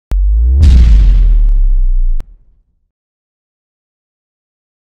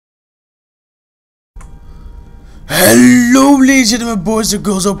Hello ladies and gentlemen, boys and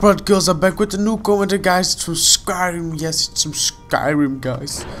girls, or proud girls, I'm back with a new comment, guys. It's from Skyrim. Yes, it's some Skyrim,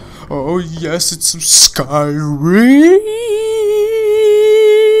 guys. Oh yes, it's some Skyrim.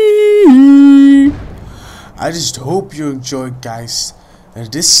 I just hope you enjoy, guys. And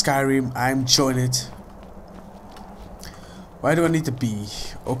this Skyrim, I enjoyed it. Where do I need to be?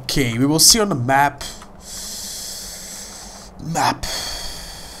 Okay, we will see on the map.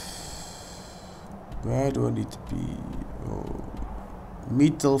 Where do I need to be? Oh,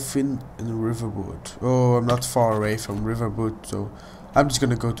 Meetelfin and Riverwood. Oh, I'm not far away from Riverwood, so I'm just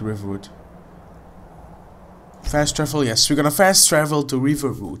gonna go to Riverwood. Fast travel, yes, we're gonna fast travel to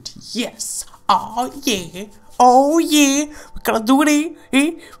Riverwood. Yes, oh yeah, we're gonna do it,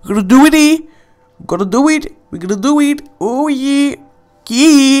 eh? We're gonna do it, eh? We're gonna do it, we're gonna do it, oh yeah,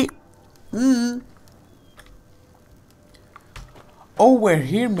 yeah. Oh, we're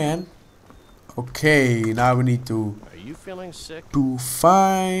here, man. Okay, now we need to. Are you feeling sick? To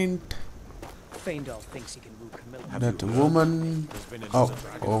find Thinks he can woo Camilla. that woman. Oh,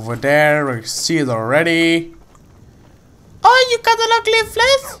 over there. I see it already. Oh, you got an ugly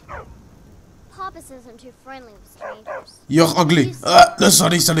face. Papas isn't too friendly with strangers. You're ugly. No,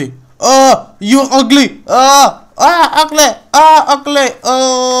 sorry. You're ugly. Ugly. Ugly.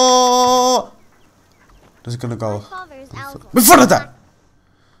 Oh. That's gonna go. Before that.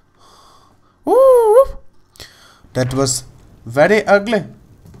 Woo! That was very ugly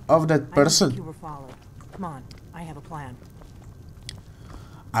of that person. I don't think you were followed. Come on, I have a plan.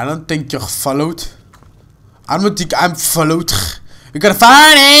 I don't think you're followed. I don't think I'm followed. You're gonna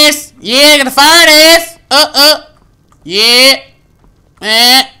fire this! Yeah, you're gonna fire this! Yeah.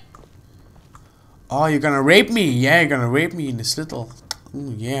 Oh, you're gonna rape me. Yeah, you're gonna rape me in this little.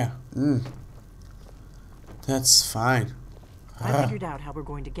 Yeah. That's fine. I figured out how we're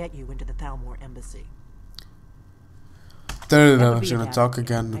going to get you into the Thalmor embassy. I'm gonna talk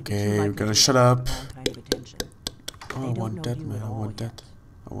again. Okay, we're gonna shut up. Oh, I want that, man. I want that,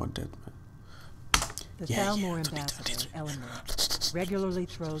 man. The Thalmor ambassador, Eleanor, regularly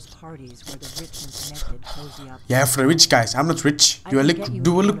throws parties where the rich and connected cozy up. Yeah, for the rich guys. I'm not rich. Do I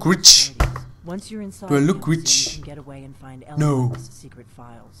look rich? Once you're inside, do I look rich? You can get away and find Eleanor's secret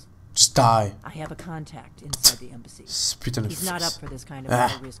files. Just die. I have a contact inside the embassy. Spit in the He's not up for this kind of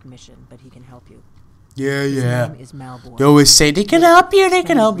high-risk mission, but he can help you. Yeah. His name is Malborn. They always say they can help you, they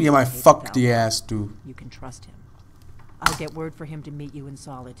can help you. My fuck the ass too. You can trust him. I'll get word for him to meet you in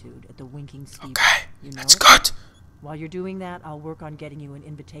Solitude at the Winking Steeple. Okay, you know that's good. While you're doing that, I'll work on getting you an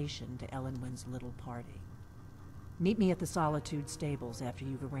invitation to Elenwen's little party. Meet me at the Solitude stables after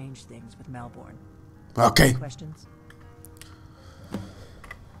you've arranged things with Malborn. Okay. Any questions?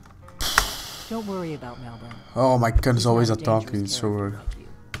 Don't worry about Malborn. Oh, my gun is always a attacking, so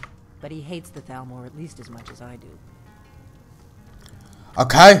but he hates the Thalmor at least as much as I do.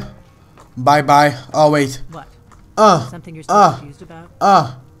 okay. Bye. Oh wait. What? Something you're still confused about?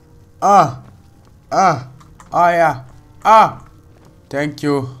 Yeah. Thank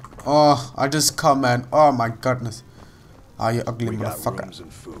you. Oh, I just come, man. Oh my goodness. Oh, you ugly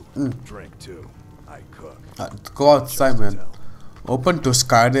motherfucker. Drink too. I cook. Go outside, man. Open to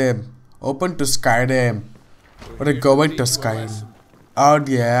Skyrim. Open to Skyrim. We're going to Skyrim. Oh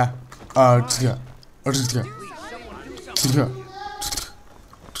yeah.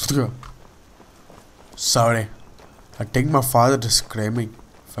 Sorry. I think my father is screaming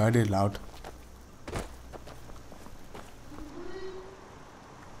very loud.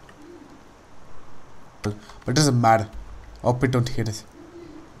 But it doesn't matter. Hope we don't hear it.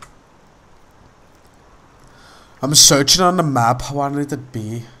 I'm searching on the map how I need to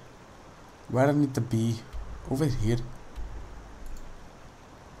be. Where I need to be. Over here.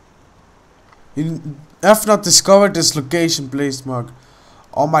 You have not discovered this location, please mark.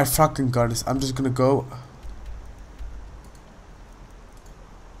 Oh my fucking god, I'm just gonna go.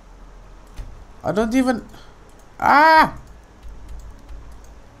 I don't even. I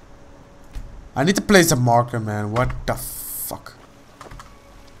need to place a marker, man. What the fuck?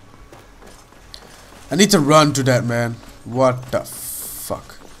 I need to run to that, man. What the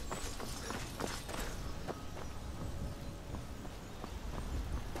fuck?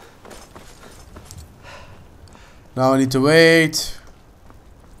 Now I need to wait.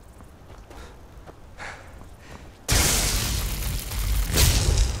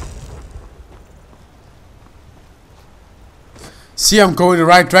 See, I'm going the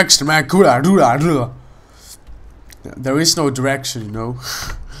right direction, man. There is no direction, you know.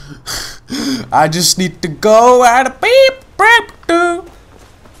 I just need to go at a beep.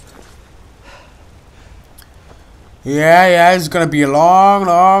 Yeah, it's gonna be a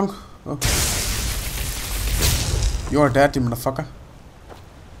long. You're dead, you motherfucker.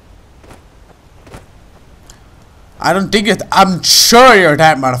 I don't think it. I'm sure you're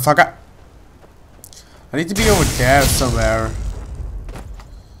dead, motherfucker. I need to be over there somewhere.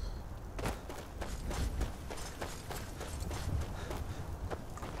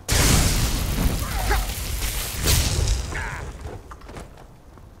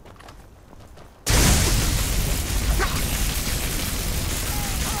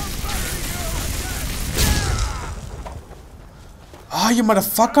 Oh, you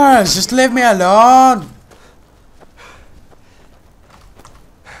motherfuckers! Just leave me alone!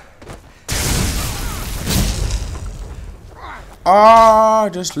 Oh,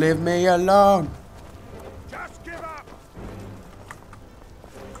 just leave me alone! Just give up.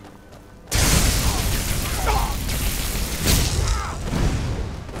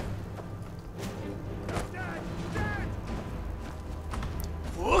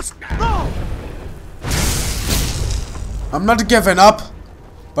 I'm not giving up,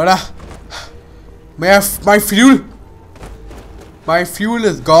 but my fuel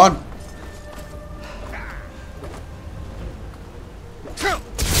is gone.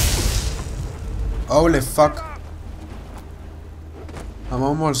 Holy fuck! I'm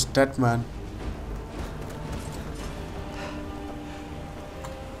almost dead, man.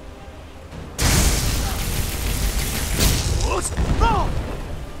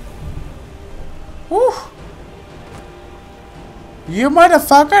 Woo! You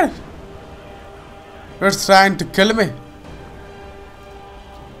motherfucker! You're trying to kill me.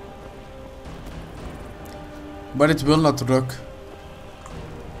 But it will not work.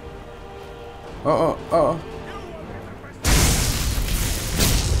 Uh oh.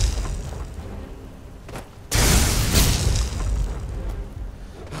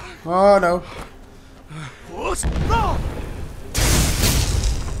 Oh no.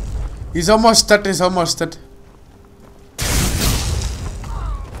 He's almost dead, he's almost dead.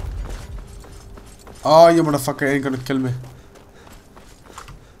 Oh, you motherfucker ain't gonna kill me.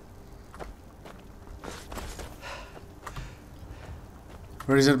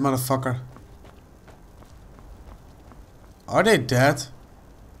 Where is that motherfucker? Are they dead?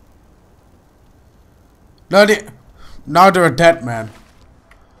 No, now they're dead, man.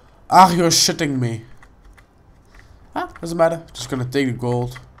 Ah, you're shitting me. Ah, doesn't matter. Just gonna take the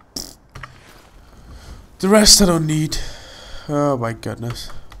gold. The rest I don't need. Oh my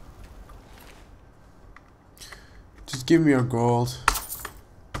goodness. Just give me your gold.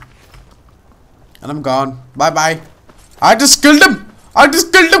 And I'm gone. Bye bye. I just killed him.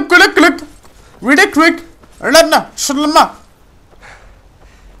 Quick. Really quick. Shalama.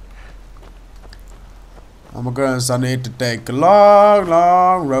 I'm gonna need to take a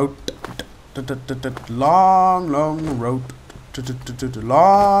long road. Long road.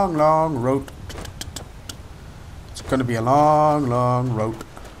 Long road. It's gonna be a long road.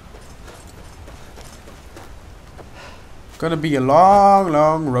 Gonna be a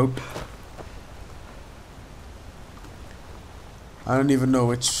long road. I don't even know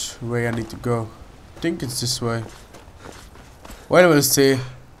which way I need to go. I think it's this way. Wait, we'll see.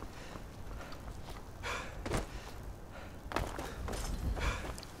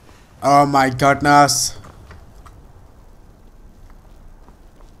 Oh my goodness.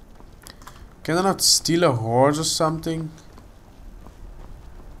 Can I not steal a horse or something?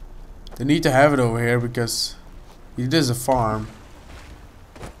 They need to have it over here because it is a farm.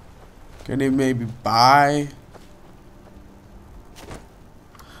 Can they maybe buy?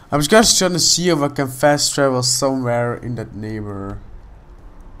 I'm just trying to see if I can fast travel somewhere in that neighbor.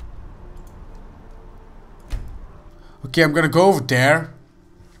 Okay, I'm gonna go over there.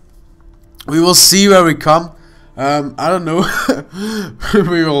 We will see where we come. I don't know.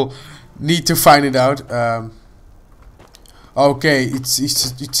 We will need to find it out. Okay,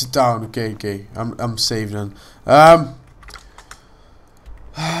 it's a town. Okay. I'm safe then. Where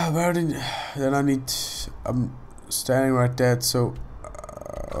then I need. I'm standing right there. So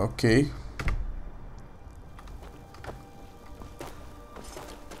okay.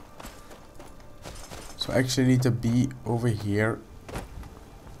 So I actually need to be over here.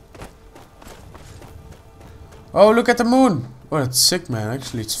 Oh, look at the moon! Oh, that's sick, man.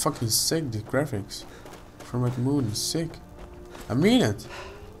 Actually, it's fucking sick. The graphics from that moon is sick. I mean it.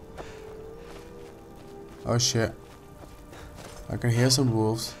 Oh shit. I can hear some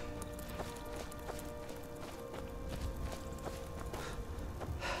wolves.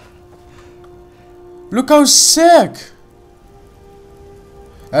 Look how sick!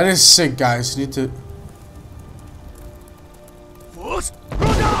 That is sick, guys. You need to.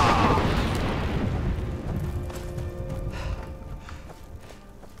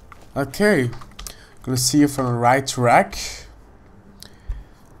 Okay. Gonna see if I'm on the right track.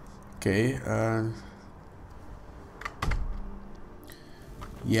 Okay,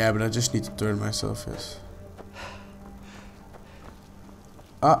 yeah, but I just need to turn myself, yes.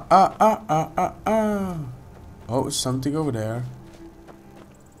 Oh, something over there.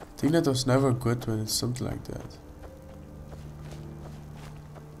 I think that was never good when it's something like that.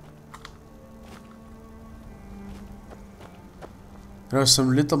 There are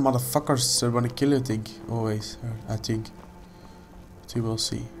some little motherfuckers that wanna kill you, I think. Always, I think. But we will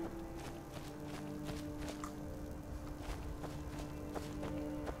see.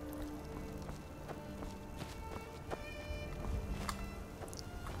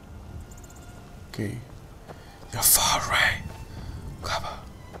 Okay. You're far away. Cover.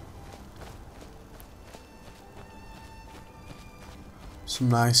 Some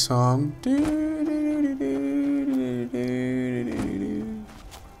nice song.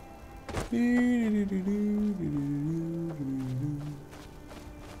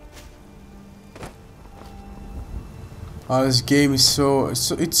 Oh, this game is so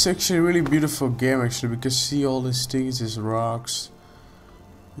it's actually a really beautiful game actually, because see all these things, these rocks.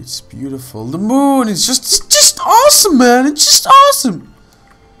 It's beautiful. The moon is just awesome, man. It's just awesome.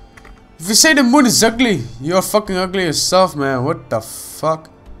 If you say the moon is ugly, you're fucking ugly yourself, man. What the fuck?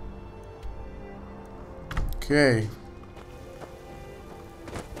 Okay.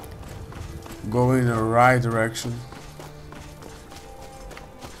 Going in the right direction.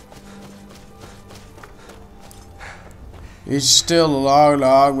 It's still a long,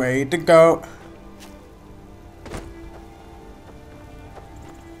 long way to go.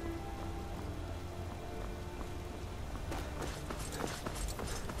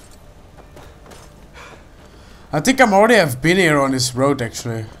 I think I already have been here on this road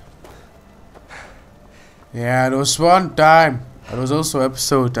actually. Yeah, there was one time. There was also an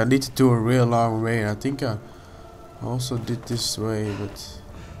episode I need to do a real long way. I think I also did this way, but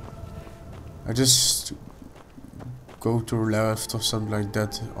I just go to left or something like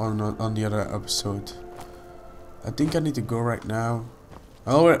that on the other episode. I think I need to go right now.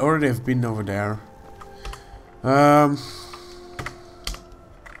 I already have been over there.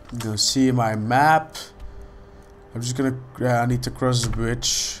 You see my map. I'm just gonna. I need to cross the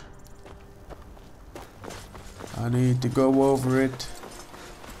bridge. I need to go over it.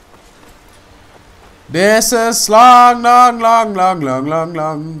 This is long.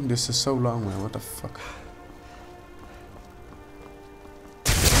 This is so long, man. What the fuck?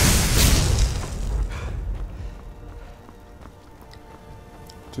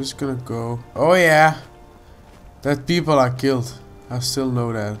 Just gonna go. Oh yeah, that people are killed. I still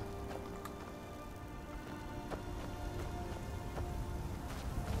know that.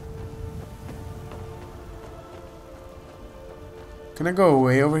 Can I go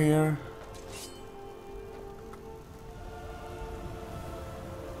away over here?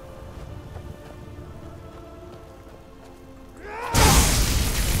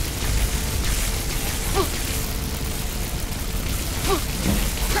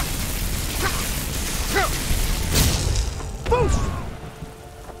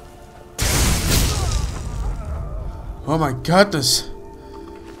 Oh my goodness.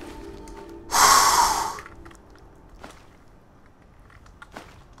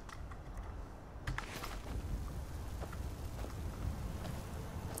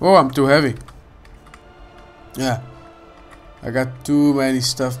 Oh, I'm too heavy. Yeah. I got too many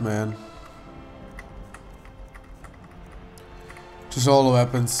stuff, man. Just all the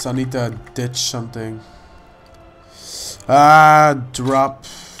weapons. I need to ditch something. Drop.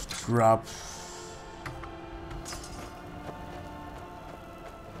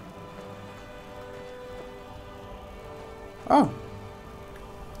 Oh.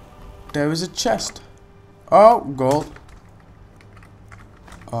 There is a chest. Oh, gold.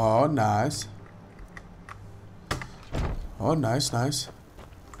 Oh, nice. Oh, nice.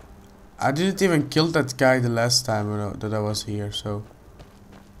 I didn't even kill that guy the last time that I was here, so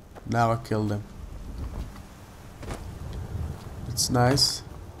now I killed him. It's nice.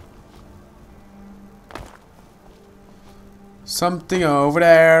 Something over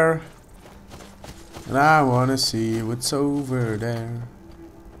there. And I wanna see what's over there.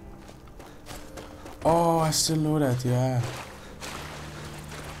 Oh, I still know that, yeah.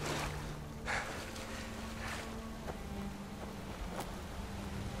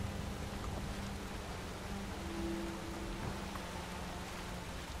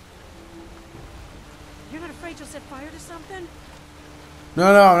 You're not afraid you'll set fire to something? No,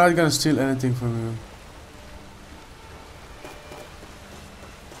 I'm not gonna steal anything from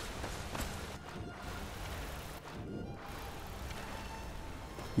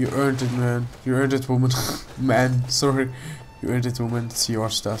you. You earned it, man. You earned it, woman. Man, sorry. You earned it, woman. It's your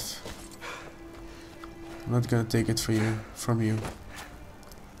stuff. I'm not gonna take it for you, from you.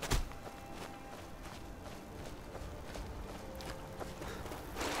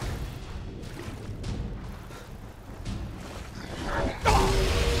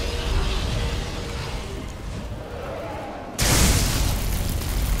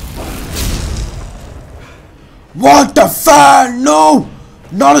 What the fuck? No!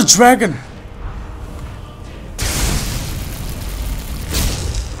 Not a dragon!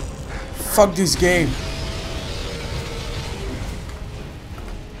 Fuck this game.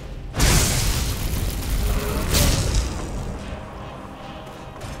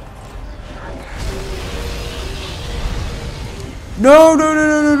 No, no,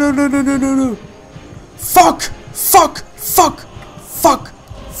 no, no, no, no, no, no, no, no. Fuck! Fuck! Fuck! Fuck!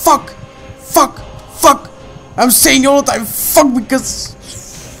 Fuck! Fuck! Fuck! I'm saying all the time fuck because...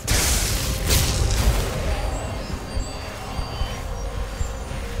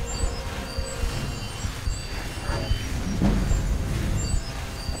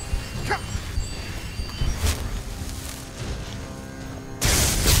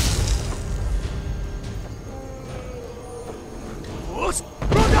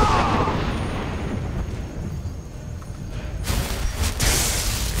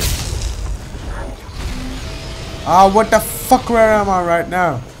 Ah, what the fuck, where am I right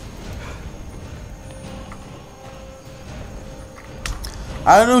now?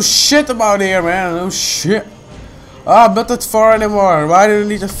 I don't know shit about here, man. I don't know shit. Ah, I'm not that far anymore. Why do you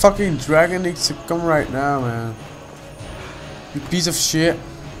need a fucking dragon? Needs to come right now, man. You piece of shit.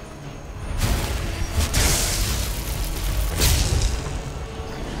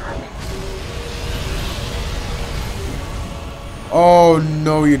 Oh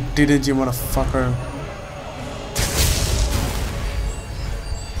no, you didn't, you motherfucker.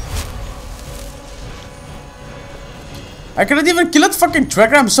 I cannot even kill that fucking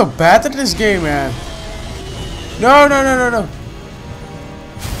dragon. I'm so bad at this game, man. No, no, no, no, no.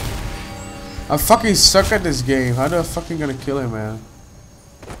 I fucking suck at this game. How do I fucking gonna kill him, man?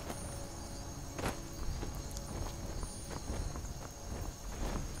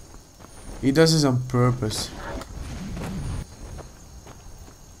 He does this on purpose.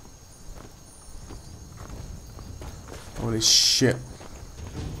 Holy shit.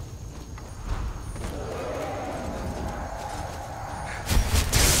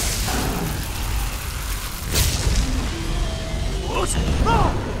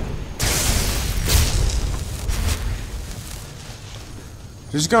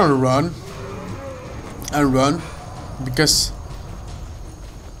 Just gonna run and run because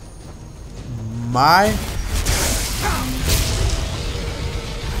my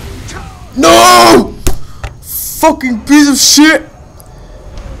no fucking piece of shit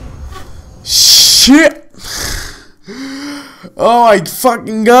shit. Oh my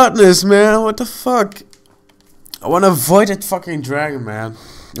fucking goodness, man, what the fuck. I wanna avoid that fucking dragon, man.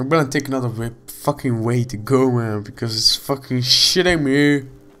 I'm gonna take another fucking way to go, man, because it's fucking shitting me.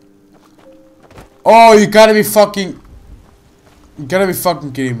 Oh, you gotta be fucking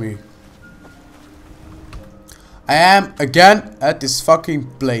kidding me. I am again at this fucking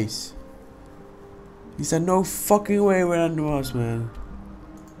place. Is there no fucking way around us, man?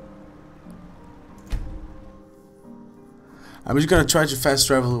 I'm just gonna try to fast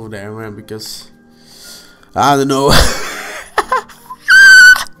travel over there, man, because I don't know.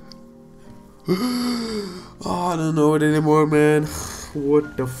 Oh, I don't know it anymore, man.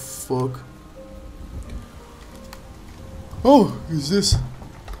 What the fuck? Oh, who's this?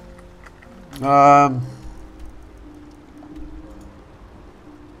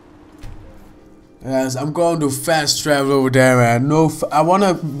 Yes, I'm going to fast travel over there, man. No, I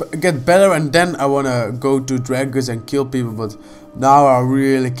wanna get better, and then I wanna go to dragons and kill people. But now I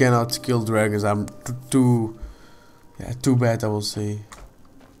really cannot kill dragons. I'm too bad, I will say.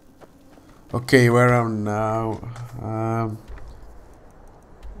 Okay, where am I now?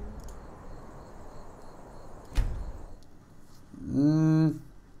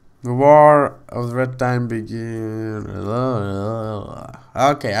 The war of the red time begin.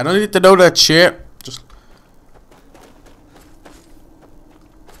 Okay, I don't need to know that shit. Just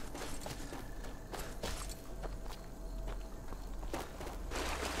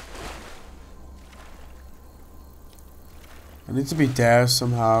I need to be there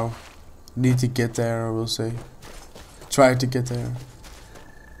somehow. Need to get there, I will say. Try to get there.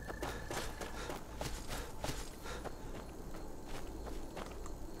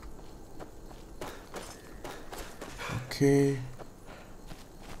 Okay.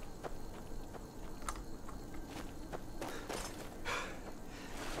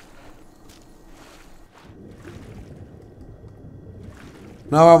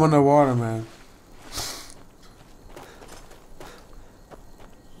 Now I'm on the water, man.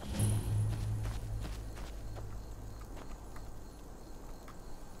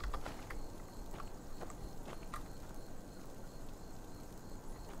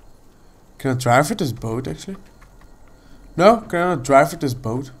 Can I drive with this boat, actually? No? Can I not drive with this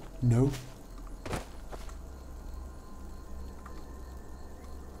boat? No.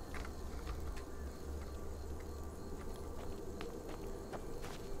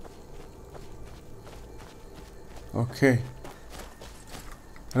 Okay.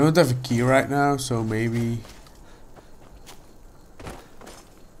 I don't have a key right now, so maybe...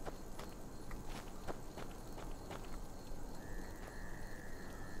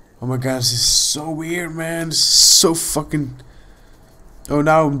 Oh my god, this is so weird, man. This is so fucking... Oh,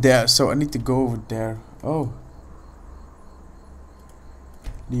 now I'm there, so I need to go over there. Oh.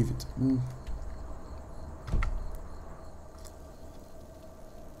 Leave it.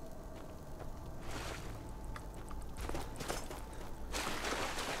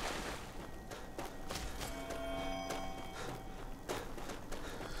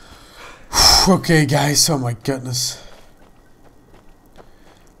 Okay, guys, oh my goodness.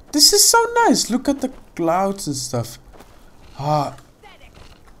 This is so nice. Look at the clouds and stuff. Ah.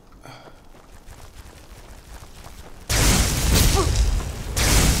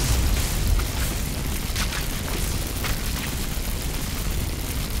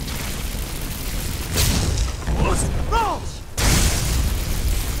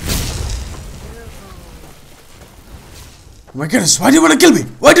 Oh my goodness, why do you want to kill me?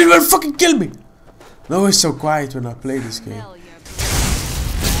 Why did you want to fucking kill me? No, it's so quiet when I play this game.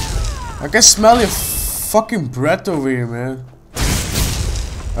 I can smell your fucking breath over here, man.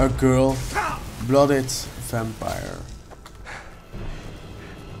 A girl. Blooded vampire.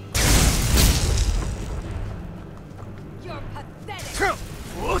 You're pathetic.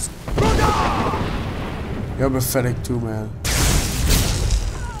 You're pathetic too, man.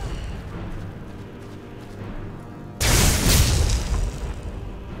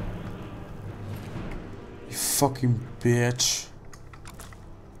 You fucking bitch.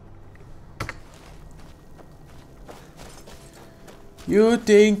 You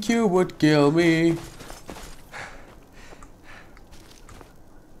think you would kill me?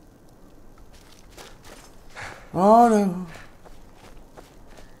 Oh no.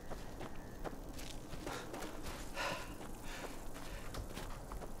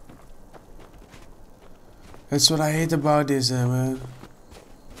 That's what I hate about this, man.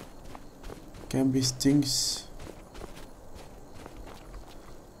 Can be things.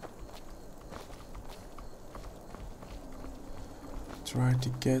 Try to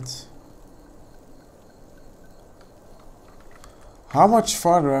get. How much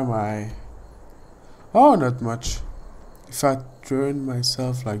farther am I? Oh, not much. If I turn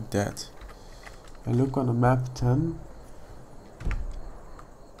myself like that, I look on the map 10.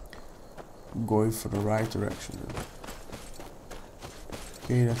 I'm going for the right direction.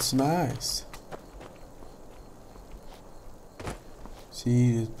 Okay, that's nice.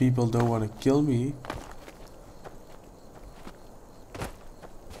 See, the people don't want to kill me.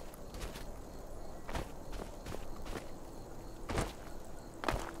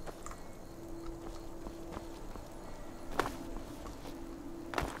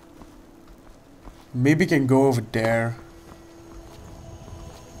 Maybe can go over there.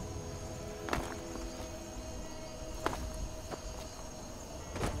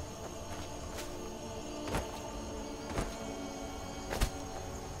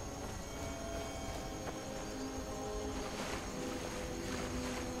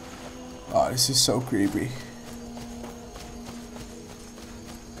 Oh, this is so creepy.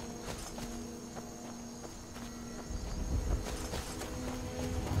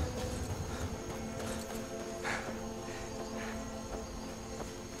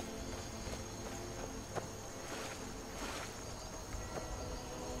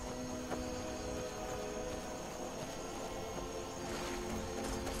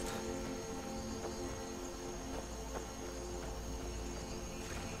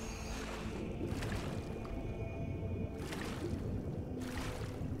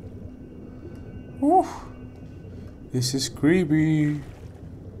 Ooh, this is creepy.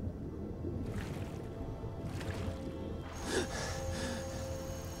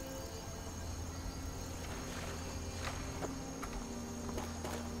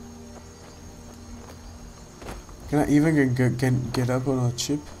 Can I even get up on a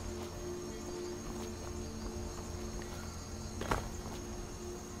ship?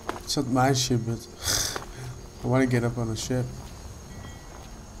 It's not my ship, but I want to get up on a ship.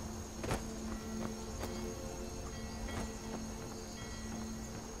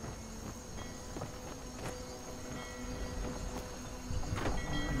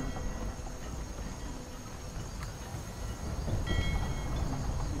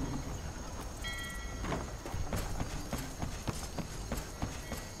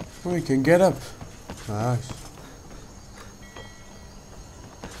 Oh, you can get up. Nice.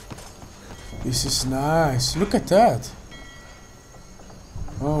 This is nice. Look at that.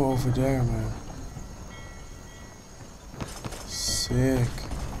 Oh, over there, man. Sick.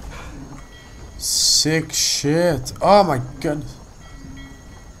 Sick shit. Oh my goodness.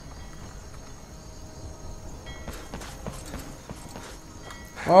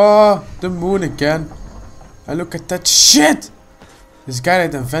 Oh, the moon again. And look at that shit. This guy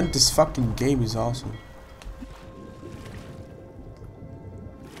that invented this fucking game is awesome.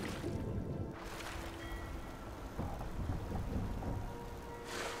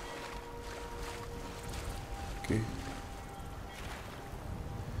 Okay.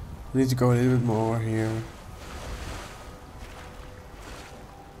 I need to go a little bit more here.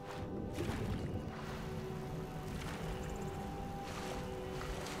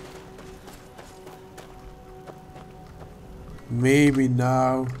 Maybe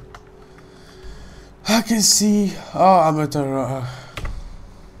now I can see. Oh, I'm at the.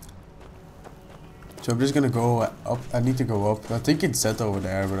 So I'm just gonna go up. I need to go up. I think it's set over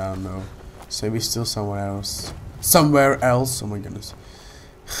there, but I don't know. So maybe still somewhere else. Somewhere else. Oh my goodness.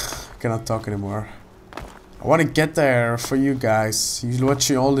 I cannot talk anymore. I want to get there for you guys. You're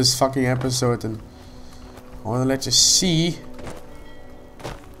watching all this fucking episode, and I want to let you see.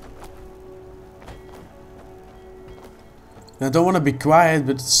 I don't want to be quiet,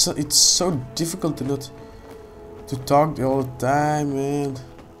 but it's so difficult to not to talk all the time, man.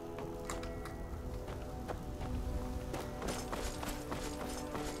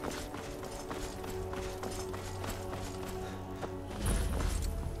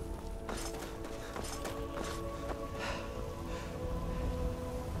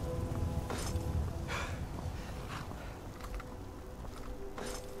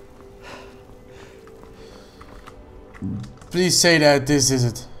 Please say that this is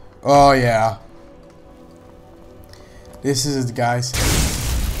it. Oh yeah. This is it, guys.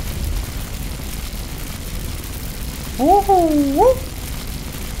 Woohoo!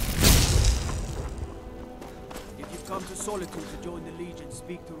 If you've come to Solitude to join the Legion,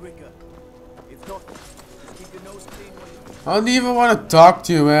 speak to Ricker. If not, just keep your nose clean when you... I don't even want to talk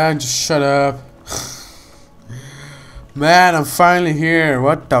to you, man. Just shut up. Man, I'm finally here.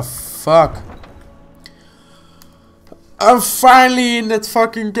 What the fuck? I'm finally in that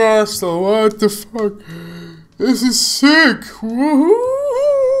fucking castle. What the fuck? This is sick. Woohoo!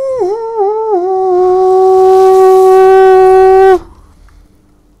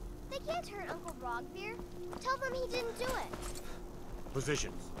 They can't hurt Uncle Rogbeer. Tell them he didn't do it.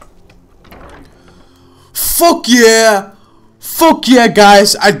 Positions. Fuck yeah! Fuck yeah,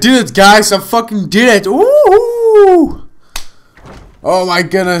 guys! I did it, guys! I fucking did it! Woohoo! Oh my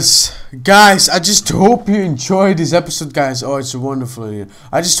goodness. Guys, I just hope you enjoyed this episode, guys. Oh, it's wonderful here.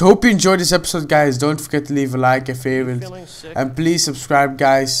 I just hope you enjoyed this episode, guys. Don't forget to leave a like, a favorite, and please subscribe,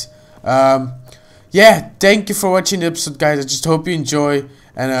 guys. Yeah, thank you for watching the episode, guys. I just hope you enjoy.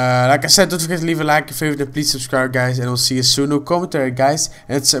 And like I said, don't forget to leave a like, a favorite, and please subscribe, guys. And we'll see you soon. No commentary, guys.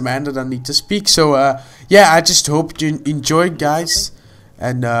 And it's Amanda that I need to speak. So, yeah, I just hope you enjoyed, guys.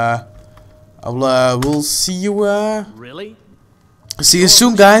 And we'll see you. Really? See you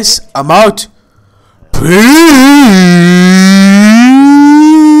soon, guys. I'm out. Peace.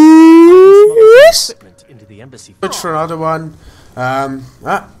 Into the embassy. Search for another one.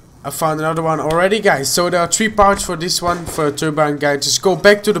 I found another one already, guys. So there are 3 parts for this one, for a turbine guy. Just go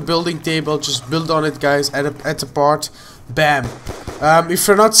back to the building table. Just build on it, guys. At the part. Bam. If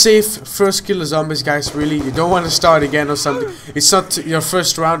you're not safe, first kill the zombies, guys. Really, you don't want to start again or something. It's not your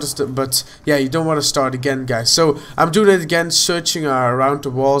first round, but yeah, you don't want to start again, guys. So I'm doing it again, searching around the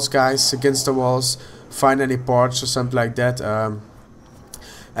walls, guys, against the walls, find any parts or something like that.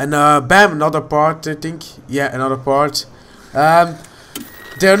 And bam, another part, I think. Yeah, another part.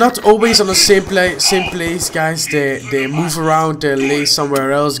 They're not always on the same place, guys. They move around. They lay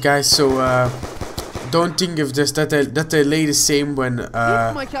somewhere else, guys. So don't think of this that they lay the same when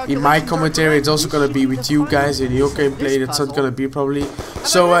in my commentary. It's also gonna be with you guys in your gameplay. That's not gonna be probably.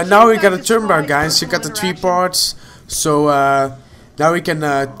 So now we got a turbine, guys. You got the 3 parts. So now we can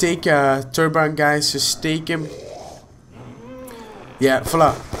take turbine, guys. Just take him. Yeah,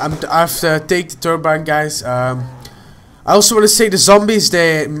 voila. I have to take the turbine, guys. I also want to say the zombies,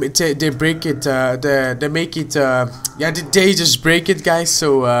 they break it. They make it. Yeah, they just break it, guys.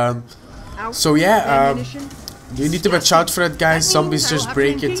 So yeah, you need to watch out for that, guys. Zombies just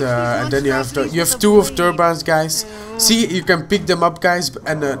break it, and then you have 2 of turbines, guys. See, you can pick them up, guys,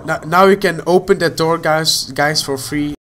 and now you can open that door, guys, for free.